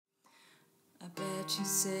bet you're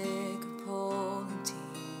sick of pulling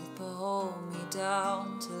teeth, but hold me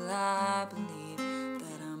down till I believe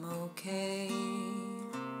that I'm okay,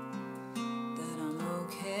 that I'm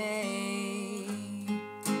okay.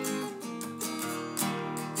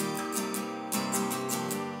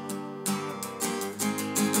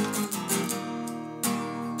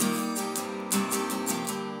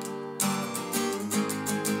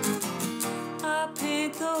 I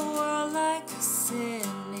paint the world like a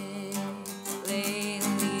cynic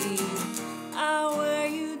lately. I wear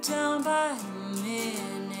you down by the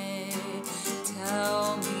minute.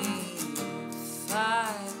 Tell me if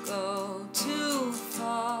I go too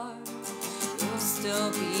far, you'll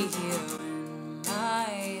still be here when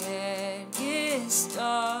my head gets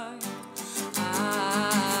dark.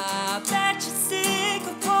 I bet you're sick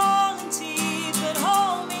of pulling teeth, but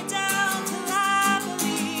hold me down till I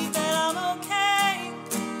believe that I'm okay,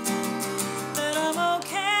 that I'm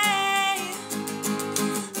okay.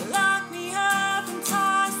 Lock me up and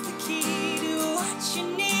toss the key to what you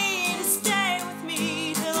need to stay with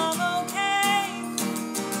me till I'm okay,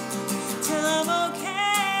 till I'm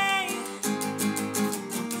okay.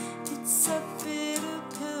 It's a bitter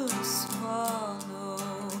pill to swallow.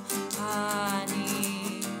 I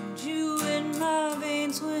need you in my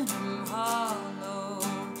veins when I'm hollow.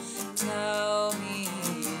 Tell me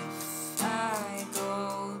if I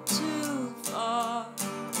go too far,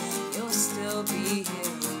 you'll still be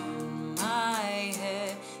here when my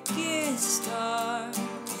head gets dark.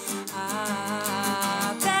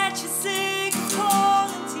 I bet you're sick of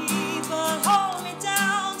pulling teeth, but hold me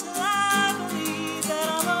down till I believe that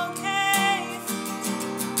I'm okay,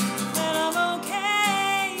 that I'm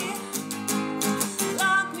okay.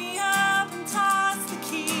 Lock me up and toss the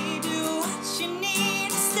key, do what you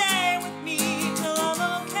need to stay with me till I'm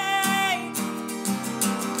okay,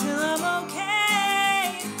 till I'm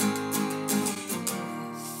okay.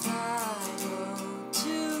 If I go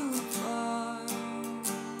too far,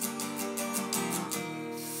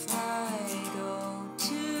 if I go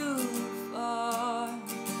too far,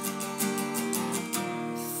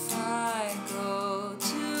 if I go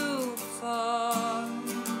too far,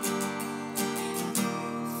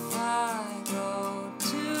 if I go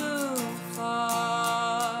too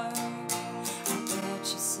far, I bet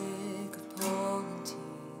you're sick of pulling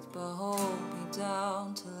teeth, but hold me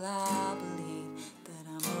down till I believe